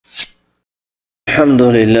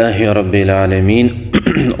Alhamdulillahi Rabbil Alamin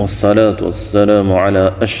Wassalatu wassalamu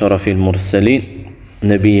ala ashrafil mursalin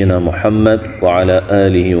Nabiyina Muhammad wa ala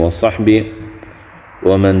alihi wa sahbihi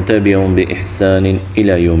wa man tabi'un bi ihsanin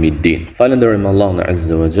ila yawmiddin. Falenderojmë Allahun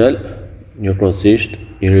Azza wa Jall, njëkohësisht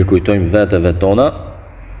I rikujtojmë vetëve tona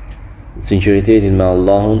sinqeritetin me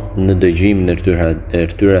Allahun në dëgjimin e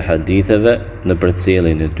këtyre haditheve, në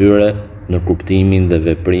përcjelljen e tyre, në kuptimin dhe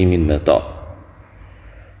veprimin me ta.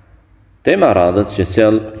 Tema radhës që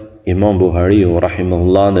sjell Imam Buhariu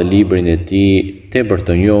rahimahullah në librin e tij tepër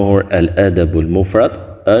të njohur Edebul Mufrad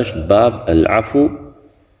është bab al-afu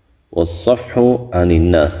was-safhu anin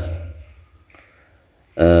nas.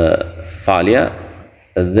 Falja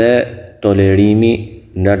dhe tolerimi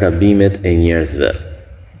nga gabimet e njerëzve.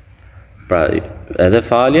 Pra, edhe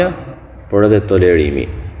falja, por edhe tolerimi.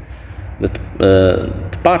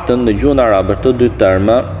 Të paktën në gjuhën arabe këto dy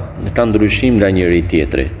terma kanë ndryshim nga njëri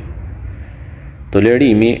tjetri.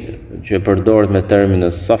 Tolerimi, që përdoret me termin e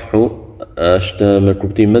safhu, është me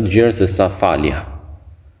kuptim më të gjerë se sa falja.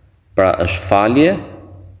 Pra, është falje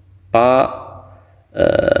pa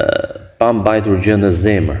mbajtur gjë në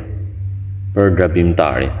zemër për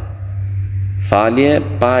gabimtarin. Falje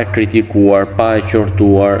pa e kritikuar, pa e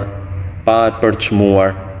qortuar, pa e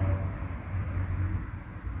përçmuar.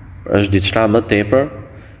 Është diçka më tepër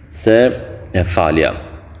se e falja.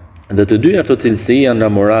 Dhe të dyja këto cilësi janë nga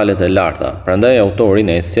moralet e larta. Prandaj autori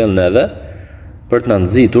na e sjell neve për të na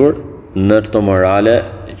nxitur në këto morale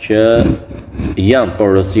që janë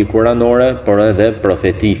porosi kuranore, por edhe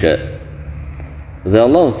profetike. Dhe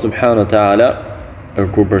Allah subhanahu wa taala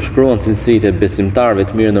kur përshkruan cilësitë e besimtarëve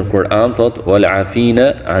të mirë në Kur'an thot wal afina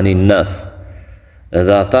anin nas.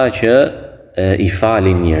 Dhe ata që I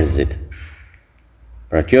falin njerëzit.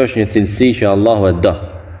 Pra kjo është një cilësi që Allahu e do.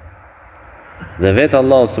 Dhe vetë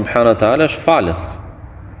Allah subhanahu wa taala është falës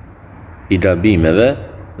I gabimeve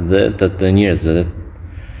dhe të njerëzve.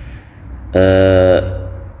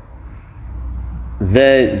 Dhe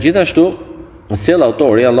gjithashtu sjell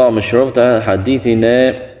autori Allahu mëshiroft hadithin e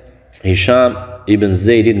Hisham ibn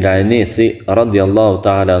Zeidit nga Enesi radhiyallahu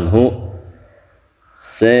ta'ala anhu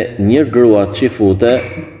se një grua çifute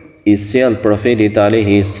I sjell profetit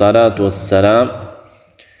alayhi salatu wassalam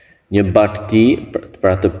një bakti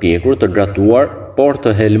pra të pjekur, të gratuar, por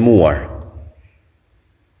të helmuar.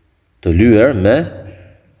 Të lyer me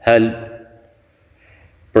helm.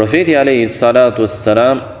 Profeti alayhi salatu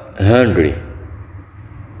wassalam hëngri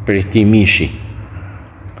për këtij mishi.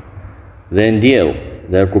 Dhe ndjeu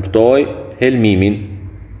dhe kuptoi helmimin.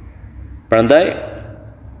 Prandaj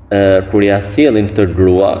kur ja sjellin këtë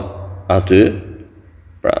grua aty,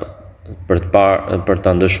 pra për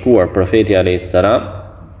ta ndëshkuar profeti alayhi salam,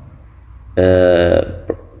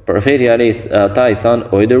 profeti ata I than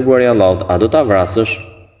o I dërguari I Allahut, a do ta vrasësh?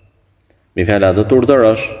 Mi fjalë, a do të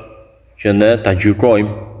urdhërosh që ne ta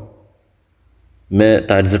gjykojmë me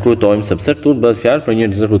ta ekzekutojmë, sepse këtu bëhet fjalë për një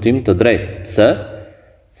ekzekutim të drejtë. Pse?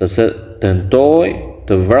 Sepse tentoi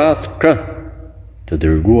të vrasë të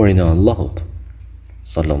dërguarin e Allahut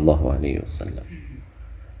sallallahu alaihi wasallam.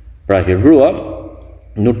 Pra kjo grua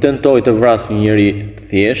nuk tentoi të vrasë një njeri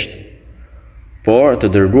të thjesht, por të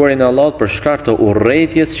dërguarin e Allahut për shkak të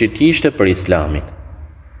urrëties që kishte për Islamin.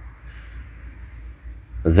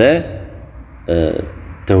 Dhe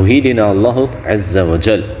tauhidin e Allahut azza wa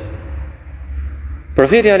jall.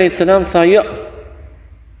 Profeti alayhis salam tha jo.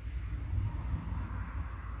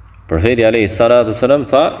 Profeti alayhis salatu salam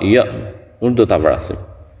tha jo, nuk do ta vrasim.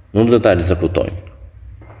 Nuk do ta ekzekutojmë.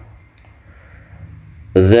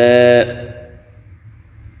 Dhe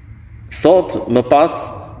thot më pas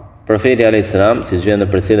profeti alayhis salam, si vjen në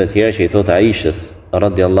përcjellje të tjera që I thot Aishës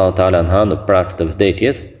radhiyallahu ta'ala anha në prag të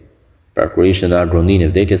vdekjes, pra kur ishte në agroninë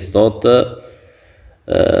e vdekjes, thot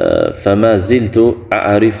fama ziltu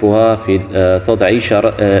a'rifuha fi thot Aisha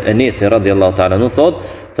Enesi radhiyallahu ta'ala anhu thot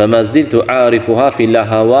fama ziltu a'rifuha fi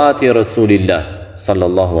lahawati rasulillah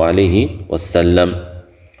sallallahu alaihi wasallam.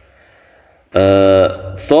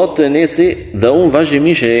 Thot Enesi dhe unë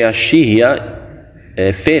vazhdimisht e ja shihja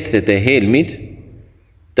efektet e helmit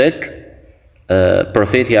tek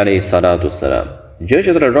profeti alayhi salatu wassalam. Gjë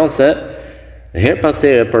që tregon se her pas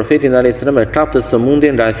here profeti alayhi salam e kapte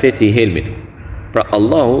sëmundjen nga efekti I helmit. Pra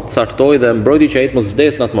Allahu caktoi dhe mbrojti që ai të mos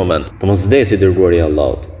vdes në atë moment, të mos vdesi dërguari I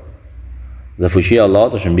Allahut. Dhe fuqia e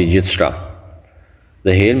Allahut është mbi gjithçka.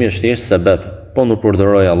 Dhe helmi është thjesht sebeb, po nuk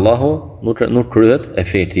urdhëroi Allahu, nuk kryhet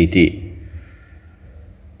efekti I tij.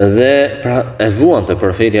 Dhe pra e vuante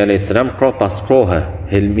profeti alayhi salam pas kohë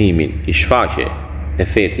helmimin, I shfaqe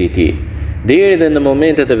efekti I tij. Deri dhe në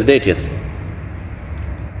momentet e vdekjes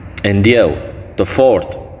e ndjeu të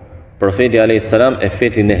fortë profeti alayhis salam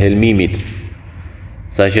efektin e helmimit.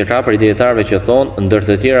 Sa që ka për dietarëve që thonë, ndër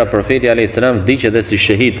të tjera profeti alayhis salam vdiq edhe si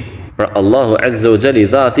shahid. Pra Allahu azza wa jalla i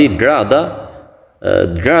dha atij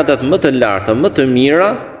gradat më të larta, më të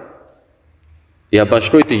mira, ja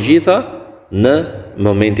bashkoi të gjitha në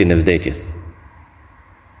momentin e vdekjes.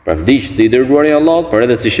 Pra vdiq si i dërguari i Allahut, por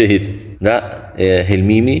edhe si shahid nga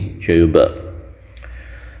helmimi që ju bë.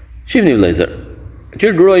 Shihni vëllezër,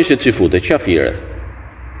 kjo gruaja ishte çifute, qafire,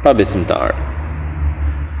 pa besimtare.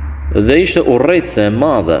 Dhe ishte urrëtse e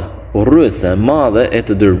madhe, urryese e madhe e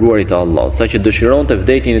të dërguarit të Allahut, saqë dëshironte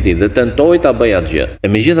vdekjen e tij dhe tentoi ta bëjë atë gjë. E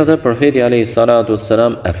megjithatë profeti alayhis salatu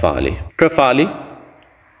wassalam e fali. Kë fali?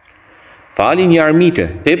 Fali një armike,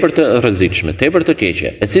 tepër të rrezikshme, tepër të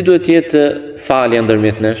keqe. E si duhet të jetë falja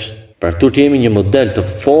ndërmjet nesh? Për tu të jemi një model të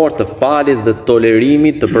fortë të faljes dhe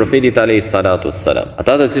tolerimit të profetit alayhis salatu wassalam.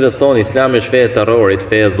 Ata të cilët thonë Islami është fe e terrorit,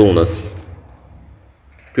 fe e dhunës.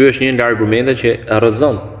 Ky është një nga argumentet që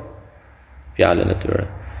rrezon fjalën e tyre.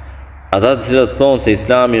 Ata të cilët thonë se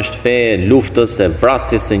Islami është fe e luftës, e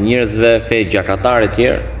vrasjes së njerëzve, fe e gjakatare e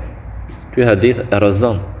tjerë, ky hadith e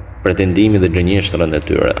rrezon pretendimin dhe gënjeshtrën e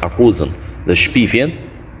tyre, akuzën dhe shpifjen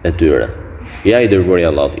e tyre. Ja i dërguari i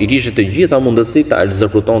Allahut, i kishte të gjitha mundësitë ta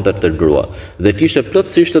ekzekutonte këtë grua dhe kishte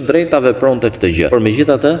plotësisht të drejtë ta vepronte këtë gjë. Por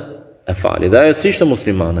megjithatë e fali. Dhe ajo si ishte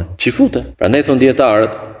muslimane, çifute. Prandaj thon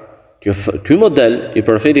dietarët, ky model i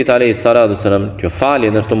profetit alayhis salatu wasalam, kjo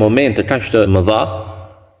falje në këto momente kaq të mëdha,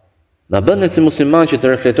 na bën ne si musliman që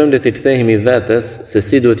të refletojmë dhe të kthehemi vetes se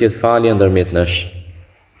si duhet jetë falja ndërmjet nesh.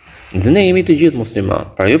 Dhe ne jemi të gjithë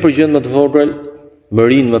musliman. Pra jo për gjë më të vogël,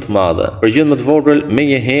 mërinë më të madhe. Për gjë më të vogël,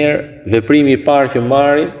 menjëherë veprimi i parë që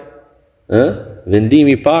marrim,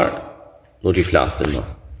 vendimi i parë, nuk i flasim më.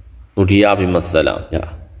 Nuk i japim më selam.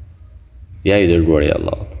 Ja i dërguari i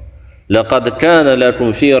Allahut. Laqad kana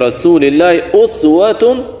lakum fi rasulillahi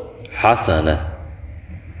uswatun hasana.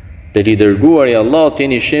 Të i dërguari i Allahut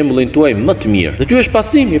jeni shembullin tuaj më të mirë. Dhe ky është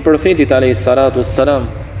pasimi i profetit alayhis salatu wassalam,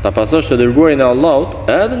 ta pasosh të dërguarin e Allahut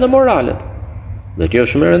edhe në moralet. Dhe kjo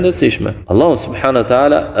është shumë e rëndësishme. Allahu subhanahu wa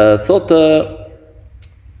taala thotë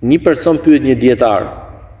një person pyet një dietar.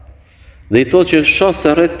 Dhe i thotë që shoh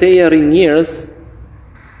se rreth teje rrin njerëz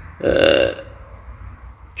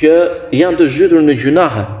që janë të zhytur në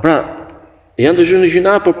gjunahe. Pra, janë të zhytur në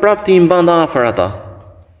gjunahe, por prapë ti i mban afër ata.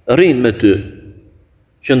 Rrin me ty.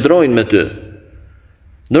 Qëndrojnë me ty.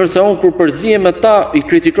 Ndërsa unë kur përzihem me ta i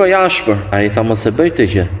kritikoj ashpër. Ai tha mos e bëj këtë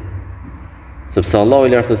gjë. Sepse Allahu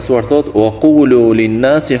i lartësuar thot: "Wa qulu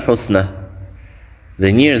lin-nasi husna."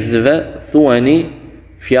 Dhe njerëzve thuani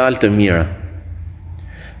fjalë të mira.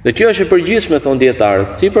 Dhe kjo është e përgjithshme thon dietarët,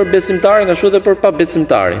 si për besimtarin ashtu edhe për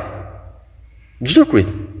pabesimtarin. Çdo kujt,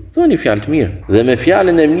 thuani fjalë të mirë. Dhe me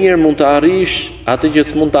fjalën e mirë mund të arrish atë që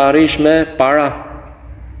s'mund të arrish me para.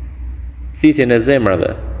 Thithjen e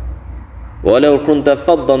zemrave. Walau kunta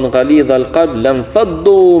faddan ghalidha al-qalb lam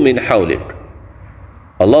faddu min hawlik.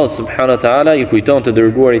 Allah subhanahu wa taala i kujton të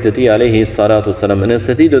dërguarit të tij alayhi salatu wasalam,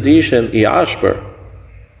 nëse ti do të ishe i ashpër,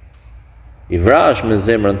 i vrash me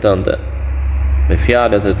zemrën tënde, me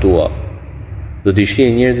fjalët e tua, do të ishte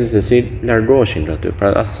njerëzit se si largoheshin nga ty,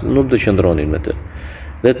 pra as nuk do qëndronin me ty.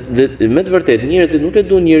 Dhe me të vërtetë njerëzit nuk e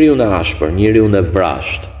duan njeriu në ashpër, njeriu në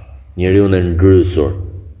vrasht, njeriu në ngrysur.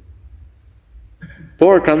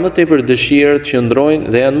 Por kanë më tepër dëshirë të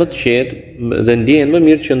qëndrojnë dhe janë më të qetë dhe ndjehen më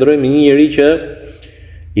mirë të qëndrojnë me një njeri që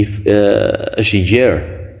është i gjerë,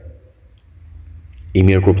 i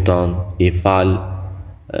mirë kupton, i fal,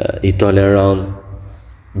 i toleron,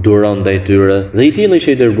 duron ndaj tyre, dhe i tillë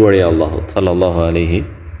ishte i dërguari i Allahut sallallahu alaihi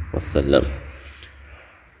wasallam.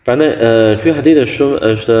 Prandaj ky hadith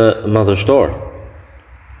është madhështor.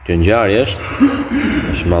 Kjo ngjarje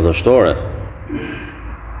është madhështore.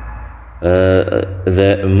 Dhe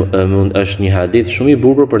është një hadith shumë i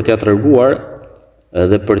bukur për t'ia treguar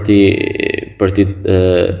dhe për t'i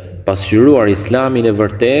pasqyruar islamin e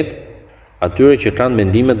vërtet atyre që kanë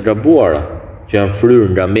mendime të gabuara, që janë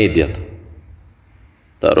fryrë nga mediat.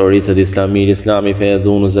 Terroristët islami fe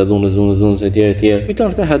dhunës e tjerë.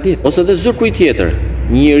 Kujton këtë hadith ose edhe çdo kujt tjetër,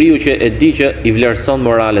 një njeriu që e di që i vlerëson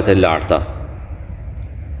moralet e larta.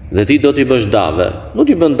 Dhe ti do t'i bësh dave. Nuk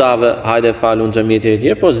t'i bën dave, hajde falun xhamit e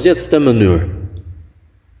tjerë, po zgjedh këtë mënyrë.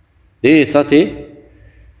 Derisa ti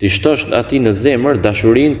shtosh atij në zemër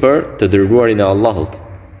dashurinë për të dërguarin e Allahut.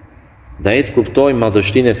 Dhe ai të kuptojë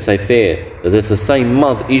madhështinë e kësaj feje dhe se sa i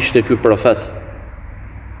madh ishte ky profet.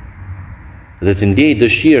 Dhe të ndjej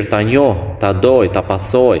dëshirë ta njoh, ta doj, ta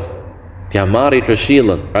pasoj, t'ja marri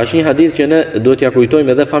këshillën. Pra është një hadith që ne duhet t'ja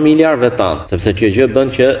kujtojmë edhe familjarëve tanë, sepse kjo gjë bën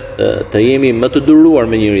që të jemi më të duruar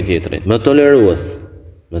me njëri tjetrin, më tolerues,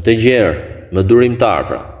 më të gjerë, më durimtar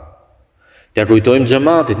pra. T'ja kujtojmë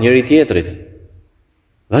xhamatit njëri tjetrit.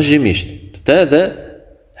 Vazhdimisht. Këtë edhe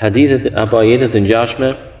hadithet apo ajetet të ngjashme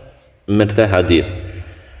me këtë hadith.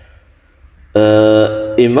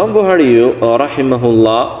 Imam Buhariu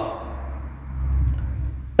rahimahullah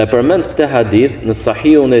e përmend këtë hadith në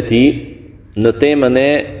Sahihun e tij në temën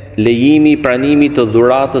e lejimi pranimit të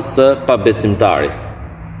dhuratës së pabesimtarit.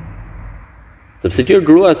 Sepse kjo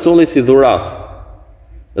grua e solli si dhuratë.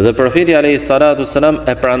 Dhe profeti alayhi salatu wasalam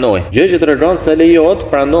e pranoi. Gjë që tregon se lejohet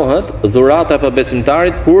pranohet dhurata e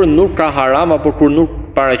pabesimtarit kur nuk ka haram apo kur nuk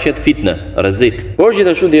paraqet fitnë, rrezik. Por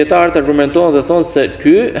gjithashtu dietarët argumentojnë dhe thonë se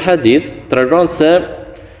ky hadith tregon se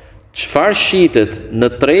çfarë shitet në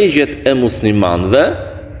tregjet e muslimanëve,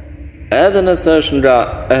 edhe nëse është nga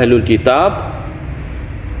ehlul kitab,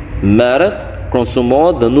 merret,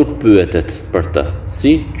 konsumohet dhe nuk pyetet për të,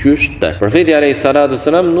 si qysh tek. Profeti alayhi salatu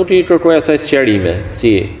wasalam nuk i kërkoi asaj sqarime,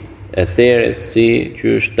 si e there, si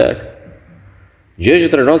qysh tek. Gjë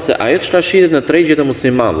që tregon se ajo çka shitet në tregjet e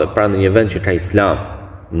muslimanëve, pra në një vend që ka islam,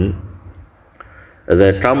 dhe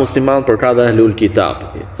ka musliman për ka dhe ehlul kitab,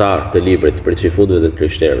 tharë të librit për çifutëve dhe të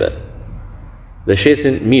krishterëve. Dhe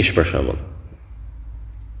shesin mish për shembull.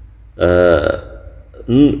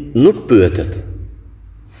 Nuk pyetet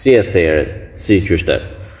si e there, si qyshtet.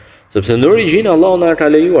 Sepse në origjinë Allah na ka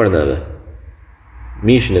lejuar neve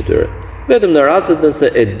mishin e tyre. Vetëm në rastet nëse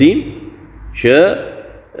e din që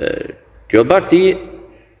kjo bakti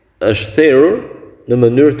është therrur në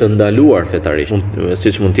mënyrë të ndaluar fetarisht,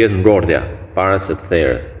 siç mund të jetë ngordhja para se të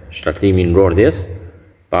therret, shtraktimi i ngordhjes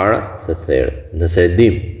para se të therret. Nëse e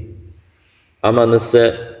dim. Ama nëse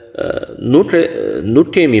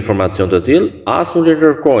nuk kemi informacion të tillë, as nuk e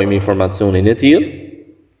kërkojmë informacionin e tillë,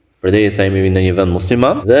 përderisa jemi në një vend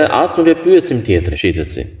musliman, dhe as nuk e pyesim tjetrin,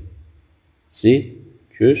 shitesi. Si,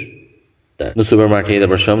 qysh, tek. Në supermarkete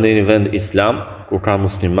për shembull, në një vend islam, ku ka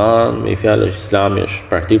musliman, me fjalë islami është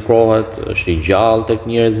praktikohet, është i gjallë tek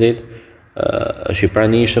njerëzit, është i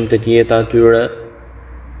pranishëm tek jeta e tyre.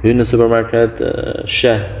 Hyn në supermarket,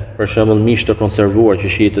 sheh për shembull mish të konservuar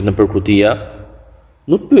që shitet në përkutia,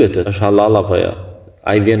 nuk pyetet, është halal apo jo.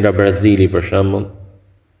 Ai vjen nga Brazili për shembull,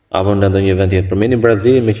 apo në ndonjë vend tjetër. Përmendni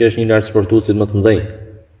Brazilin, me që është një nga eksportuesit më të mëdhenj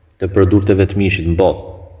të produkteve të mishit në botë.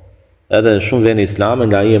 Edhe në shumë vende islame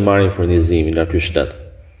nga ai e marrin furnizimin nga ky shtet.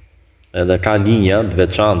 Edhe ka linja të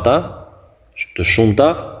veçanta, të shumta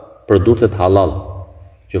produktet halal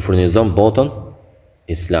që furnizon botën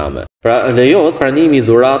islame. Pra lejohet pranimi i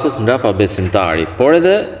dhuratës nga pabesimtari, por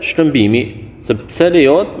edhe shkëmbimi, sepse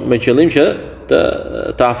lejohet me qëllim që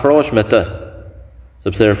të afrohesh me të.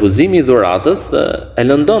 Sepse refuzimi i dhuratës e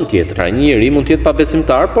lëndon tjetra. Një njeri mund të jetë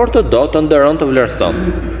pabesimtar, por të do të nderon, të vlerëson.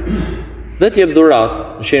 Dhe të jep dhuratë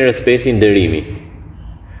në shenjë respekti, nderimi.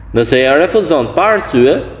 Nëse ja refuzon pa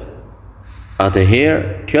arsye,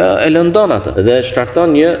 atëherë kjo e lëndon atë dhe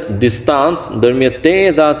shkakton një distancë ndërmjet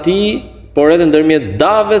teje dhe atij, por edhe ndërmjet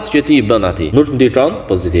davës që ti i bën atij. Nuk ndikon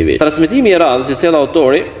pozitivisht. Transmetimi i radhës që sjell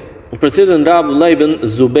autori përcjellet nga Abdullah ibn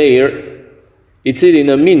Zubair, i cili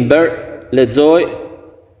në minber lexoi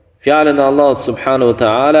fjalën e Allahut subhanahu wa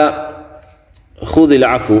taala, khudhil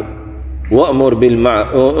afu wa'mur bil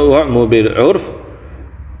 'urf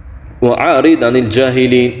wa'arid 'anil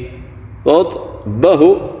jahilin. Thot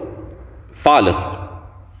bëhu falës.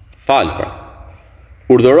 Fal pra.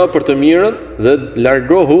 Urdhëro për të mirën dhe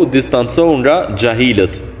largohu, distancohu nga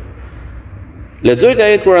xahilët. Lexoj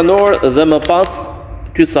ajet kuranor dhe më pas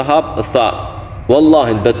ky sahab tha: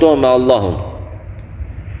 "Wallahi betohem me Allahun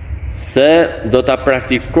se do ta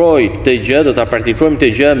praktikoj këtë gjë, do ta praktikojmë këtë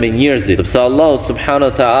gjë me njerëzit, sepse Allahu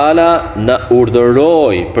subhanahu wa taala na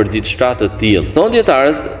urdhëroi për diçka të tillë." Thonë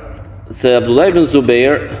dietarët se Abdullah ibn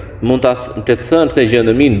Zubair mund ta ketë thënë këtë gjë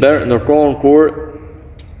në minber në kohën kur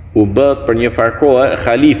u bë për një farkohë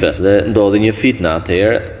khalife dhe ndodhi një fitnë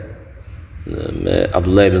atëherë me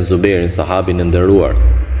Abdullah ibn Zubairin, sahabin e nderuar,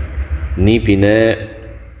 nipin e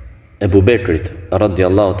Ebu Bekrit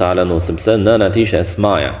radhiyallahu ta'ala anhu, sepse nëna e tij ishte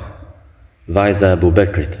Esmaja, vajza e Ebu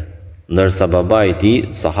Bekrit, ndërsa babai i tij,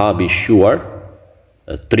 sahabi i shquar,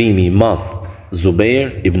 trimi i madh,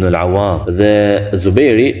 Zubair ibn al-Awam. Dhe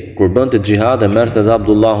Zubairi kur bënte xhihad e merrte edhe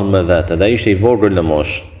Abdullahun me vete, dhe ai ishte i vogël në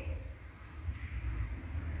moshë.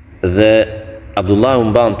 Dhe Abdullahu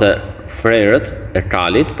mbante frerët e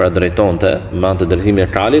kalit, pra drejtonte, mbante drejtimin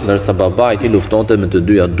e kalit, ndërsa babai i tij luftonte me të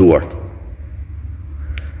dyja duart.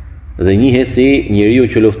 Dhe njihet si njeriu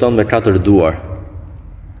që lufton me 4 duar.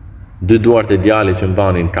 2 duart e djalit që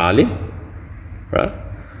mbanin kalin, pra,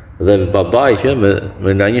 dhe babai që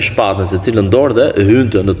me nga një shpatë në secilën dorë dhe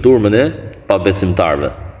hynte në turmën e pabesimtarëve.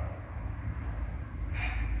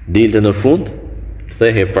 Dilte në fund,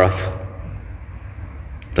 kthehej prapë.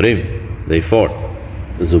 Trim dhe i fort.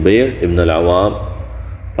 Zubair ibn al-Awam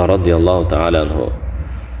radhiyallahu ta'ala anhu.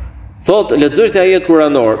 Thot, lexojtë ajet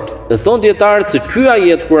kuranor, e thon dietarët se ky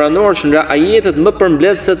ajet kuranor është nga ajetet më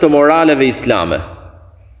përmbledhëse të moraleve islame.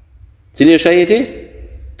 Cili është ajeti?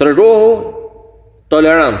 Tregohu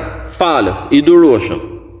tolerant, falës, i durueshëm.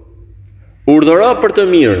 Urdhëro për të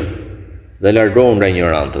mirën dhe largohu nga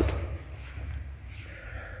ignorantët.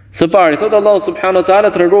 Së pari, thot Allahu subhanahu wa taala,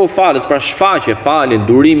 tregohu falës, pra shfaqe falin,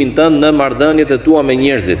 durimin tënd në marrëdhëniet e tua me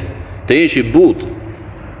njerëzit. Të jesh i butë.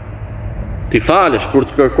 Ti falësh kur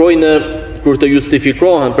të kërkojnë, kur të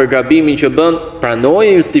justifikohen për gabimin që bën,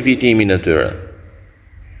 pranoje justifikimin e tyre.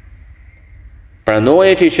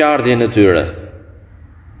 Pranoje keqardhjen e tyre.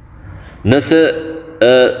 Nëse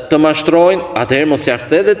të mashtrojnë, atëherë mos ja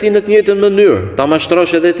kthe edhe ti në të njëjtën mënyrë, ta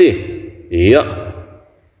mashtrosh edhe ti. Jo.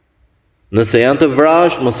 Nëse janë të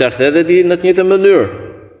vrashë, mos ja kthe edhe ti në të njëjtën mënyrë.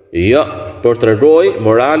 Jo, por tregoj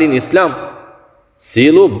moralin islam.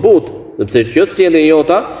 Sillu but, sepse kjo sjellje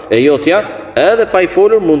jotja, edhe pa i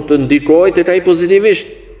folur mund të ndikojë tek ai pozitivisht.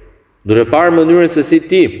 Duhet parë mënyrën se si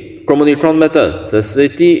ti komunikon me të, se si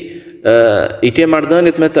ti i ke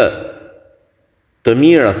marrëdhëniet me të. Të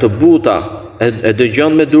mira, të buta, e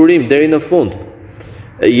dëgjon me durim deri në fund.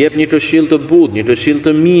 Jep një këshill të butë, një këshill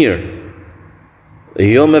të mirë.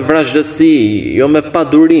 Jo me vrazhdësi, jo me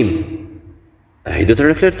padurim. Ai do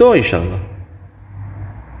të reflektojë inshallah.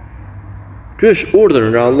 Ky është urdhër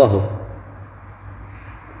nga Allahu.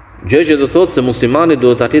 Gjë që do të thotë se muslimani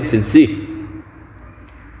duhet ta ketë cilësi,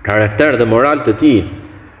 karakter dhe moral të tij.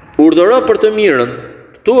 Urdhëro për të mirën.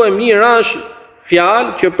 Ktu e mira është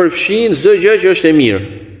fjalë që përfshin çdo gjë që është e mirë.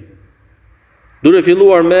 Duhet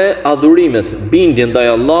filluar me adhurimet, bindjen ndaj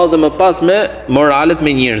Allahut dhe më pas me moralet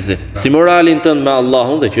me njerëzit. Si moralin tënd me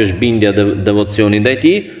Allahun, dhe që është bindja dhe devocioni ndaj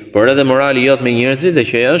tij, por edhe morali jot me njerëzit, dhe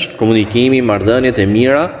që është komunikimi, marrëdhëniet e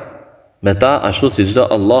mira me ta, ashtu si çdo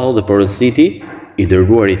Allahu dhe porositi i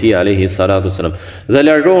dërguar i tij alayhi salatu wasalam. Dhe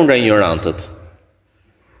largohu nga ignorantët.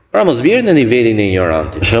 Pra mos vjen në nivelin e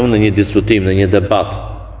ignorantit. Për shembull në një diskutim, në një debat,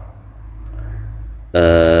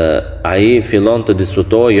 ai fillon të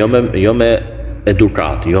diskutojë jo me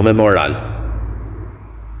edukat, jo me moral.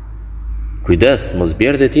 Kujdes, mos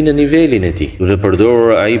bjerë dhe ti në nivelin e ti. Duhet të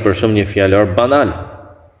përdorur ai për shembull një fjalor banal.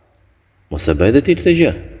 Mos e bëj dhe ti këtë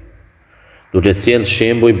gjë. Duhet të sjell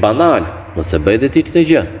shembuj banal, mos e bëj dhe ti këtë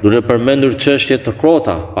gjë. Duhet të përmendur çështje të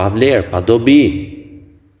kota, pa vlerë, pa dobi,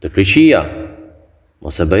 të kryqëzia.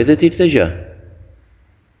 Mos e bëj dhe ti këtë gjë.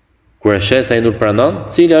 Kur e sheh se ai nuk pranon,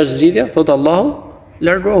 cila është zgjidhja? Thot Allahu,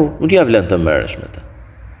 largohu, nuk ja vlen të merresh me të.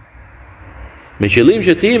 Me qëllim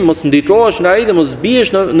që ti mos ndikohesh nga ai dhe mos biesh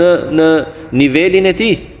në nivelin e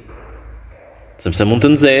tij. Sepse mund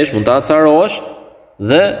të nxehesh, mund të acarohesh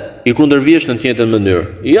dhe i kundërvjesh në të njëjtën mënyrë.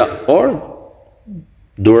 Jo, por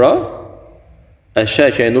duro, e sheh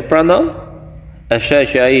që ai nuk pranon, e sheh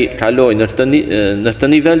që ai kaloi në këtë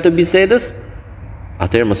nivel të bisedës,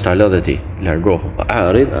 atëherë mos talo dhe ti, largohu,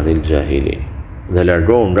 a'rid anil jahilin, dhe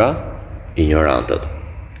largohu nga ignorantët.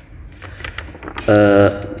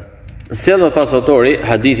 Sjell më pas autori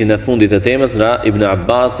hadithin e fundit të temës nga Ibn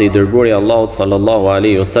Abbas, i dërguari Allahut sallallahu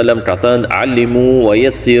alaihi wasallam ka thënë: "Allimu wa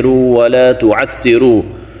yassiru wa la tu'assiru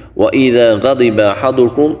wa idha ghadiba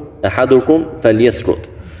ahadukum falyaskut."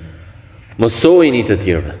 Mësojini të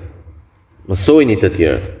tjerëve. Mësojini të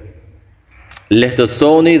tjerët.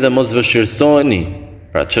 Lehtësoni dhe mos vështirësoni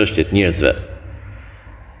pra çështjet njerëzve.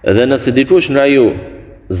 Dhe nëse dikush nga ju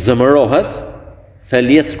zëmërohet,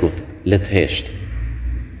 falyaskut, le të hesht.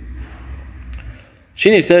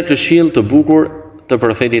 Shini këtë këshill të bukur të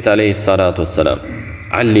profetit alayhi salatu wassalam.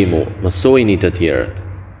 Allimu, mësojini të tjerët.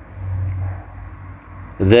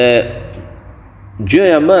 Dhe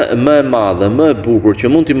gjëja më e madhe, më e bukur që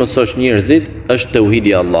mund t'i mësosh njerëzit është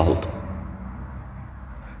tauhidi i Allahut.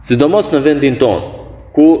 Sidomos në vendin tonë,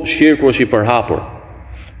 ku shirku është i përhapur,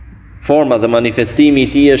 forma dhe manifestimi i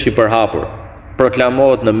tij është i përhapur,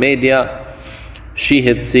 proklamohet në media,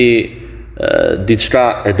 shihet si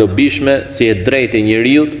diçka e dobishme, si e drejtë e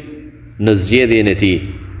njeriut në zgjedhjen e tij.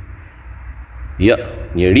 Jo,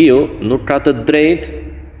 njeriu nuk ka të drejtë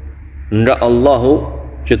nga Allahu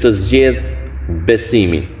që të zgjedh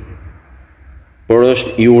besimin, por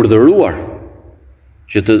është i urdhëruar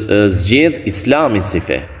që të zgjedh Islamin si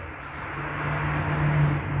fe.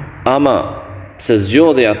 Ama pse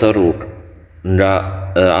zgjodhi atë rrugë nga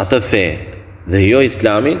atë fe dhe jo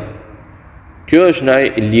Islamin, kjo është nga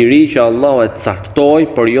liri që Allahu e caktoi,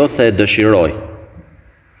 por jo se e dëshiroi.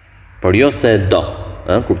 Por jo se e do.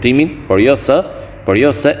 Kuptimin? Por jo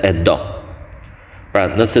se e do. Pra,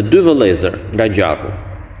 nëse dy vëllezër nga gjaku,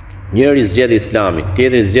 njëri zgjedh Islamin,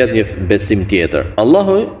 tjetri zgjedh një besim tjetër,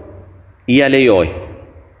 Allahu i alejoi.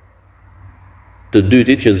 të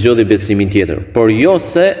dytit që zgjodhi besimin tjetër, por jo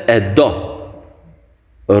se e do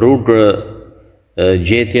rrugë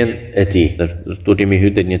gjetjen e tij. Tu kemi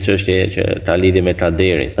hyrë tek një çështje që ta lidhi me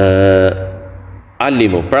kaderin.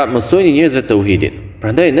 Alimu, pra mësojni njerëzve tauhidin.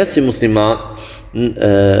 Prandaj ne si musliman,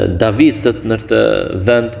 davisët në këtë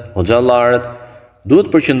vend, hoxhallarët, duhet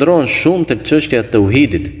të përqendrohen shumë tek çështja e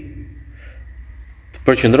tauhidit. Të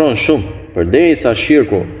përqendrohen shumë, përderisa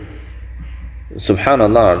shirku,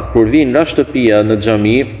 subhanallahu, kur vin nga shtëpia në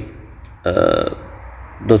xhami,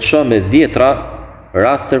 do të shoh me dhjetra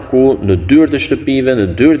raste ku në dyert e shtëpive, në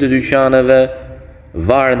dyert e dyqaneve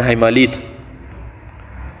varen hajmalit.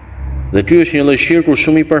 Dhe ky është një lloj shirku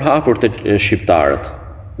shumë i përhapur te shqiptarët.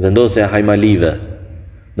 Vendosja e hajmalive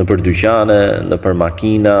nëpër dyqane, nëpër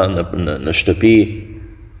makina, në shtëpi.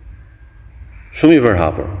 Shumë i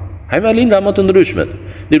përhapur. Hajmalin nga më të ndryshmet.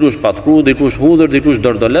 Dikush patkru, dikush hudhër, dikush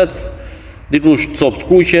dordolec, dikush copë të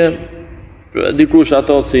kuqe, dikush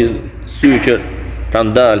ato si sy që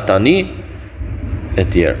kanë dalë tani, e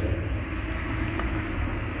tjerë.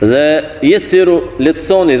 Dhe jesiru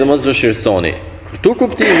lehtësoni dhe mos vështirësoni. Këtu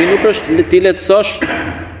kuptimi nuk është ti lehtësosh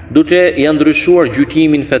duke ja ndryshuar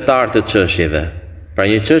gjykimin fetar të çështjeve. Pra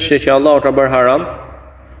një çështje që Allah ka bërë haram,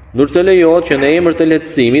 nuk të lejohet që në emër të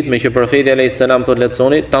lehtësimit, me që profeti alayhis salam thotë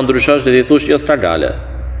lehtësoni, ta ndryshosh dhe ti thosh jo stragale.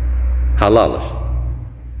 Halal është.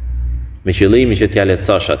 Me qëllimin që t'ja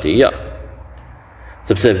lehtësosh atij, ja.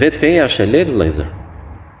 Sepse vetë feja është e lehtë vëllezër.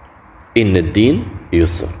 Inna din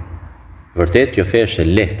yusr. Vërtet kjo fe është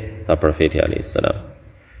e lehtë, tha profeti alayhis salam.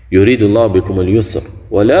 Yuridu Allah bikum al-yusr,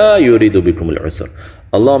 wa la yuridu bikum al-usr.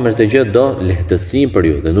 Allah më të gjithë do lehtësim për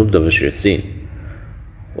ju dhe nuk do vështirësinë.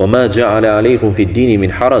 Wa ma ja'ala alaykum fi ad-dini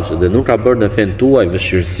min haraj, dhe nuk ka bërë në fen tuaj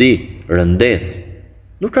vështirësi, rëndesë.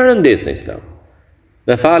 Nuk ka rëndesë në Islam.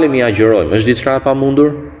 Ne falemi, agjërojmë, është diçka e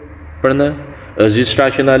pamundur për ne? Është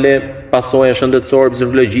diçka që na le pasoja shëndetësore,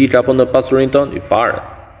 psikologjike apo në pasurinë tonë? I fare.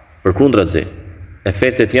 Përkundrazi,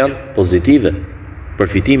 efektet janë pozitive,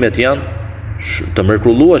 përfitimet janë të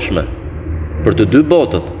mrekullueshme për të dy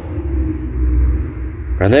botët.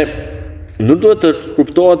 Prandaj nuk duhet të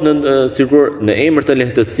kuptohet sikur në emër të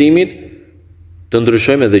lehtësimit të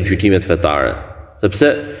ndryshojmë edhe gjykimet fetare,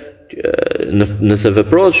 sepse nëse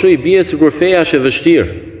veprohet kështu i bie sikur feja është e vështirë,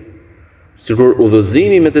 sikur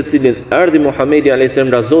udhëzimi me të cilin erdhi Muhamedi alayhis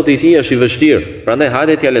salam nga Zoti i tij është i vështirë. Prandaj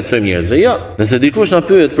hajde t'ja lehtësojmë njerëzve. Jo, nëse dikush na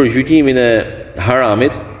pyet për gjykimin e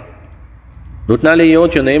haramit, nuk na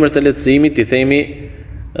lejohet që në emër të lehtësimit t'i themi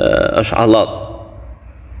është halal.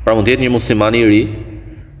 Pra mund të jetë një musliman i ri,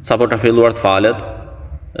 sapo ka filluar të falet,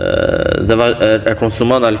 dhe e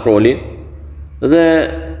konsumon alkoolin, dhe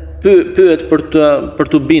pyet për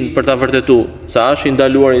të bind, për ta vërtetuar se a është i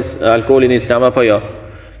ndaluar alkooli në Islam apo jo.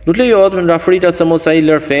 Nuk lejohet nga frika se mos ai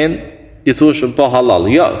lër fen, ti thosh po halal.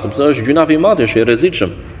 Jo, sepse është gjunaf i madh, është i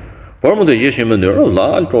rrezikshëm. Por mund të gjesh një mënyrë,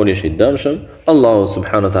 Allah, alkooli është i dëmshëm, Allahu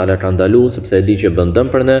subhanahu wa taala ka ndaluar sepse e di që bën dëm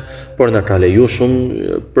për ne, por na ka lejuar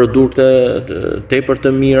shumë produkte tepër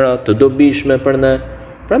të mira, të dobishme për ne.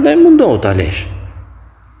 Prandaj mundohu ta lesh.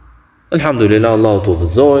 Alhamdulillah, Allahu të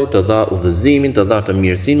udhëzoi, të dha udhëzimin, të dha të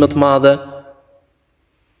mirësinë më të madhe.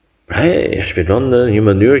 Pra e shpjegon në një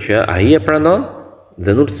mënyrë që ai e pranon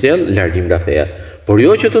dhe nuk sjell largim nga feja. Por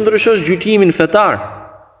jo që të ndryshosh gjykimin fetar.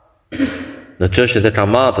 Në çështjet e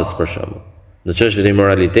kamatës për shembull, në çështjet e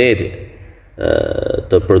moralitetit,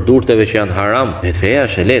 të produkteve që janë haram, feja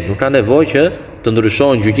është e lehtë, nuk ka nevojë që të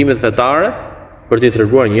ndryshohen gjykimet fetare për t'i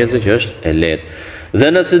treguar njerëzve që është e lehtë.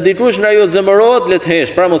 Dhe nëse dikush nga ju zemërohet, le të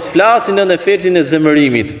hesh, pra mos flasin në efektin e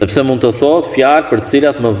zemërimit, sepse mund të thotë fjalë për të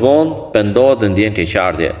cilat më vonë pendohet dhe ndjen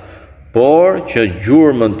keqardhje, por që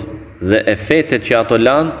gjurmët dhe efektet që ato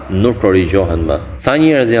lanë nuk korrigjohen më. Sa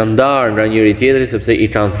njerëz janë ndarë nga njëri tjetri sepse i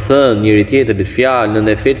kanë thënë njëri tjetrit fjalë në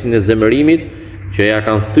efektin e zemërimit që ja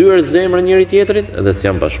kanë thyer zemrën njëri tjetrit dhe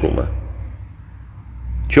s'janë bashkuar.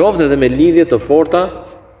 Qoftë edhe me lidhje të forta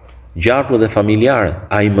gjaku dhe familjare.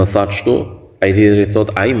 Ai më tha kështu, ai tjetri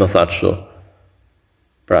thot ai më tha kështu.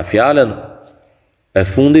 Pra fjalën e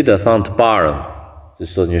fundit e thanë të parën, si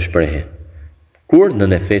sot një shprehje. Kur në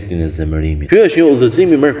efektin e zemërimit. Ky është një udhëzim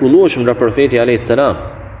i mrekullueshëm nga profeti alayhis salam.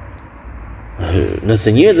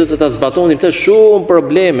 Nëse njerëzit të ta zbatonin këtë, shumë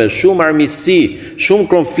probleme, shumë armiqësi, shumë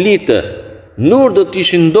konflikte nuk do të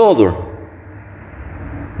ishin ndodhur.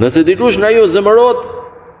 Nëse dikush nga ju zemërohet,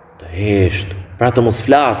 të hesht, pra të mos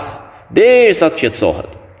flas, derisa të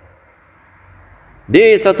qetësohet.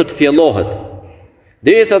 Derisa të thjellohet.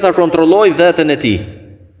 Derisa ta kontrollojë veten e tij.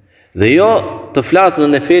 Dhe jo të flasë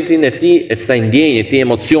në efektin e këtij, e kësaj ndjenje, këtij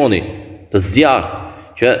emocioni të zjarr,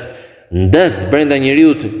 që ndes brenda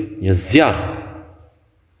njeriu një zjarr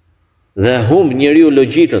dhe humb njeriu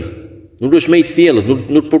logjikën, Nuk është me i të thjellët,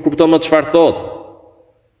 nuk përkupton më çfarë thot.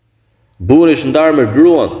 Burri është ndarë me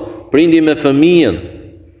gruan, prindi me fëmijën,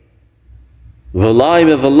 vëllai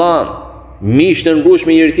me vëllan, miqtë e ngushtë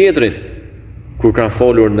me njëri tjetrin, kur kanë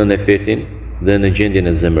folur në efektin dhe në gjendjen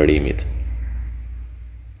e zemërimit.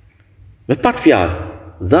 Me pak fjalë,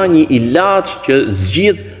 dha një ilaç që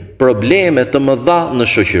zgjidh probleme të mëdha në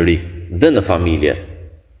shoqëri dhe në familje.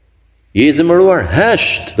 Je i zemëruar,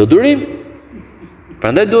 hesht, do durim?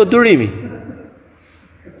 Prandaj duhet durimi.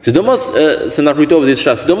 Sidomos se na kujtove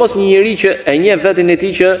diçka, sidomos një njeri që e njeh veten e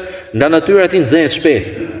tij që nga natyra e tij nxehet shpejt,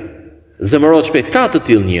 zemërohet shpejt, ka të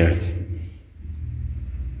tillë njerëz.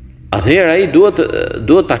 Atëherë ai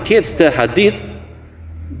duhet ta ketë këtë hadith,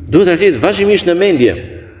 duhet ta ketë vazhdimisht në mendje.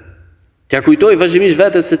 T'ja kujtoj vazhdimisht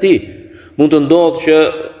vetes së tij. Mund të ndodhë që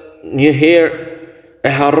një herë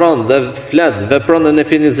e harron dhe flet, vepron në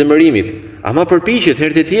efektin e zemërimit, ama përpiqet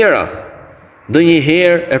herë të tjera.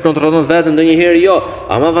 Ndonjëherë e kontrollon veten, ndonjëherë jo,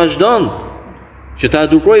 ama vazhdon që ta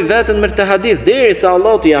edukoj veten me këtë hadith derisa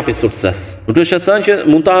Allah t'i japi sukses. Nuk është e thënë që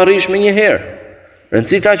mund ta arrish më një herë.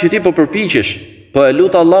 Rëndësi ka që ti po përpiqesh, po e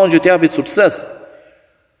lut Allahun që t'i japi sukses.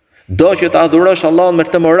 Do që ta adhurosh Allahun me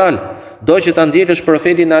këtë moral, do që ta ndjekësh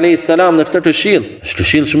profetin alayhis salam në këtë këshill. Është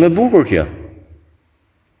këshill shumë e bukur kjo.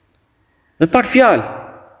 Me pak fjalë,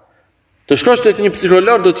 të shkosh tek një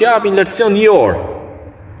psikolog do t'japi një leksion një orë.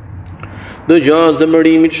 Do gjatë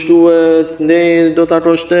zemërimit shtuhet, ne do të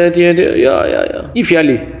arrosh të tjetë, ja.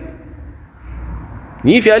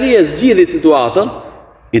 Një fjali e zgjidhi situatën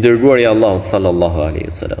i dërguari Allahut sallallahu alaihi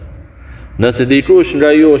wasallam. Nëse dikush nga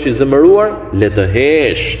ju është i zemëruar, le të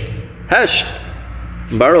hesht,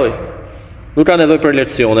 mbaroj. Nuk ka nevojë për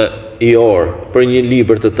leksione i orë, për një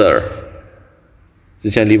libër të tërë,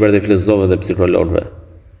 siç janë librat e filozofëve dhe psikologëve,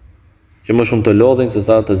 që më shumë të lodhin se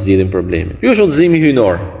sa të zgjidhin problemin. Ky është udhëzimi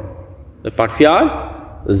hyjnor. Me pak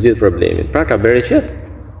fjalë zgjidh problemin. Pra ka bereqet.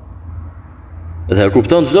 Dhe e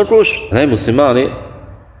kupton çdo kush, dhe muslimani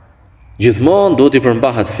gjithmonë duhet i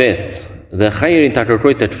përmbahet fesë dhe hajrin ta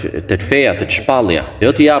kërkoj tek feja, tek shpallja,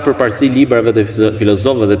 jo t'i jap përparësi librave të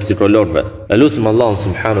filozofëve dhe psikologëve. Elusim Allahun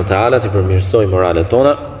subhanahu wa taala të përmirësojë moralet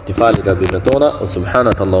tona, të falë gabimet tona, o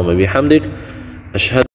subhanakallahumma bihamdik, ashhadu